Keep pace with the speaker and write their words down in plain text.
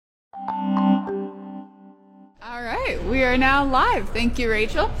right, we are now live. Thank you,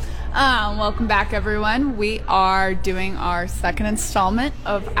 Rachel. Welcome back, everyone. We are doing our second installment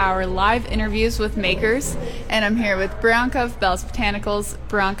of our live interviews with makers, and I'm here with Bianca of Bellis Botanicals.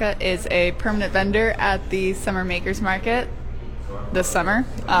 Bianca is a permanent vendor at the Summer Makers Market this summer,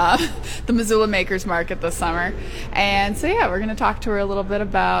 the Missoula Makers Market this summer. And so, yeah, we're going to talk to her a little bit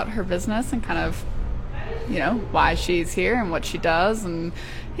about her business and kind of, you know, why she's here and what she does. And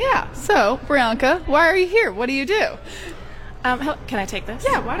yeah, so Bianca, why are you here? What do you do? Can I take this?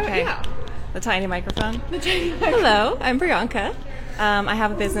 Yeah, why don't you? Yeah. The tiny microphone. The tiny microphone. Hello, I'm Bianca. I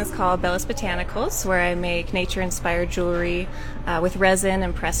have a business called Bellis Botanicals where I make nature-inspired jewelry with resin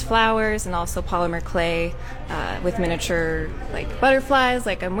and pressed flowers, and also polymer clay with miniature like butterflies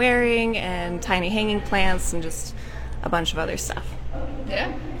like I'm wearing, and tiny hanging plants, and just a bunch of other stuff.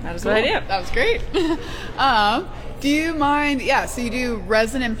 Yeah. That is what I do. That was great. Do you mind, so you do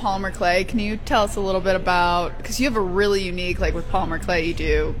resin and polymer clay. Can you tell us a little bit about, because you have a really unique, like with polymer clay, you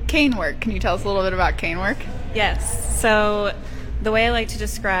do cane work. Can you tell us a little bit about cane work? Yes. So the way I like to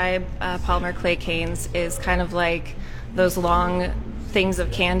describe polymer clay canes is kind of like those long things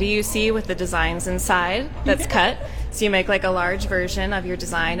of candy you see with the designs inside that's cut. So you make like a large version of your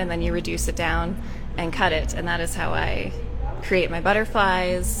design and then you reduce it down and cut it. And that is how I create my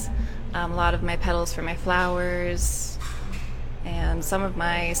butterflies, a lot of my petals for my flowers, and some of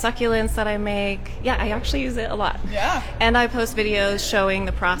my succulents that I make. Yeah, I actually use it a lot. Yeah. And I post videos showing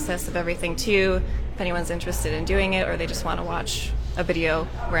the process of everything too, if anyone's interested in doing it or they just want to watch a video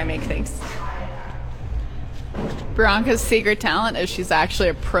where I make things. Bianca's secret talent is she's actually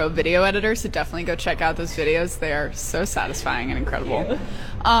a pro video editor, so definitely go check out those videos. They are so satisfying and incredible. It takes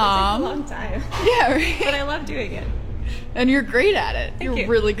a long time. Yeah, right. But I love doing it. And you're great at it. Thank you.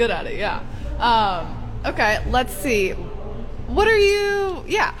 Really good at it, yeah. Okay, let's see. What are you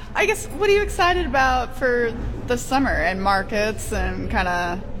excited about for the summer and markets and kind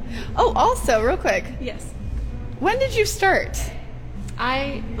of... Oh, also, real quick. Yes. When did you start?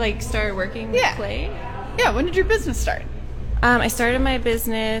 I, started working with clay. Yeah, when did your business start? I started my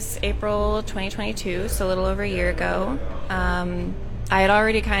business April 2022, so a little over a year ago. I had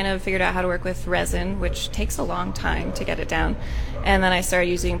already kind of figured out how to work with resin, which takes a long time to get it down. And then I started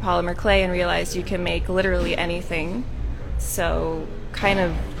using polymer clay and realized you can make literally anything. So kind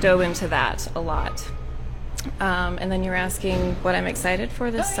of dove into that a lot. And then you were asking what I'm excited for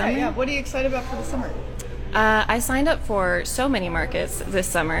this summer? Yeah, what are you excited about for the summer? I signed up for so many markets this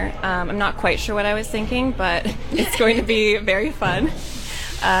summer. I'm not quite sure what I was thinking, but it's going to be very fun.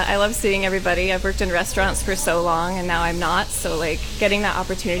 I love seeing everybody. I've worked in restaurants for so long, and now I'm not. So, getting that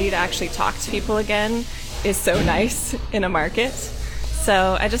opportunity to actually talk to people again is so nice in a market.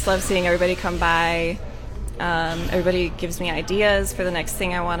 So I just love seeing everybody come by. Everybody gives me ideas for the next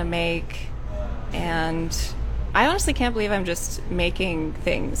thing I want to make. And I honestly can't believe I'm just making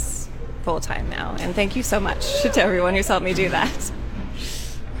things full-time now. And thank you so much to everyone who's helped me do that.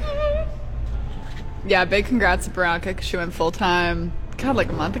 Yeah, big congrats to Bianca, because she went full-time, a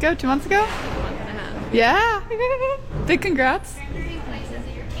month ago, 2 months ago? A month and a half. Yeah. Big congrats.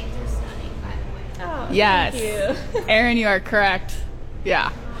 Oh, yes. Thank you. Erin, you are correct.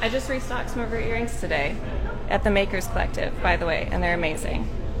 Yeah. I just restocked some of her earrings today at the Makers Collective, by the way, and they're amazing.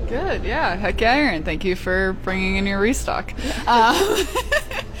 Good, yeah. Heck yeah, Erin. Thank you for bringing in your restock.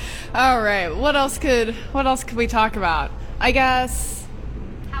 All right. What else could we talk about? I guess...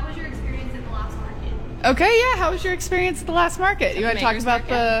 How was your experience at the last market? Okay, yeah. How was your experience at the last market? You want to talk about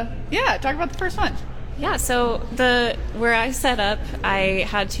talk about the first one. Yeah, so where I set up, I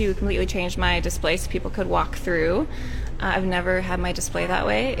had to completely change my display so people could walk through. I've never had my display that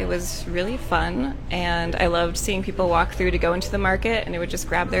way. It was really fun, and I loved seeing people walk through to go into the market, and it would just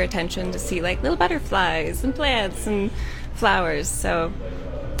grab their attention to see little butterflies and plants and flowers. So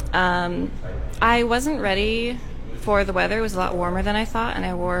I wasn't ready for the weather. It was a lot warmer than I thought, and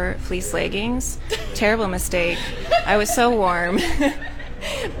I wore fleece leggings. Terrible mistake. I was so warm.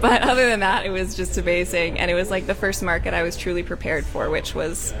 But other than that, it was just amazing. And it was the first market I was truly prepared for, which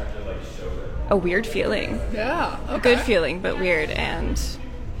was a weird feeling. Yeah. Okay. A good feeling, but weird. And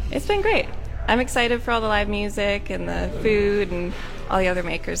it's been great. I'm excited for all the live music and the food and all the other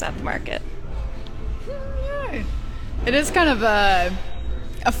makers at the market. Yay. It is kind of a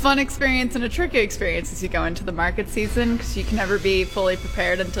fun experience and a tricky experience as you go into the market season, because you can never be fully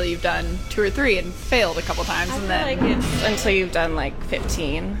prepared until you've done 2 or 3 and failed a couple times. I feel like it's until you've done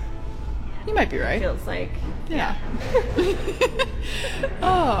 15. You might be right. Feels like. Yeah.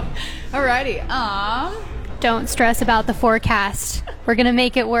 Oh, alrighty. Don't stress about the forecast. We're gonna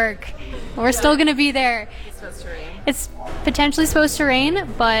make it work. We're still gonna be there. It's supposed to rain. It's potentially supposed to rain,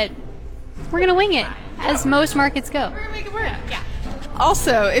 but we're gonna wing it. as most markets go. We're gonna make it work. Yeah.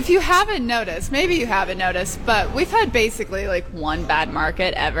 Also, if you haven't noticed, maybe you haven't noticed, but we've had basically like one bad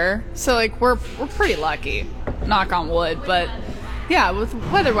market ever. So like we're pretty lucky, knock on wood. But yeah, with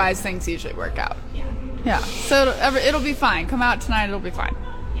weather-wise, things usually work out. Yeah. So it'll be fine. Come out tonight, it'll be fine.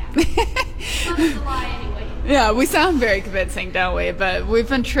 Yeah, we sound very convincing, don't we? But we've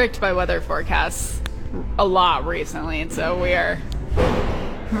been tricked by weather forecasts a lot recently, and so we're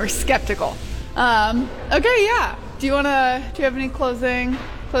skeptical. Okay, yeah. Do you have any closing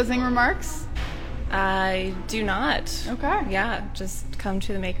remarks? I do not. Okay. Yeah, just come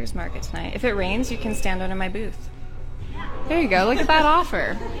to the Makers Market tonight. If it rains, you can stand under my booth. There you go. Look at that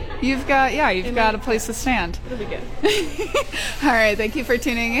offer. You've got a place to stand. It'll be good. All right. Thank you for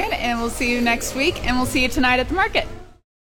tuning in, and we'll see you next week, and we'll see you tonight at the market.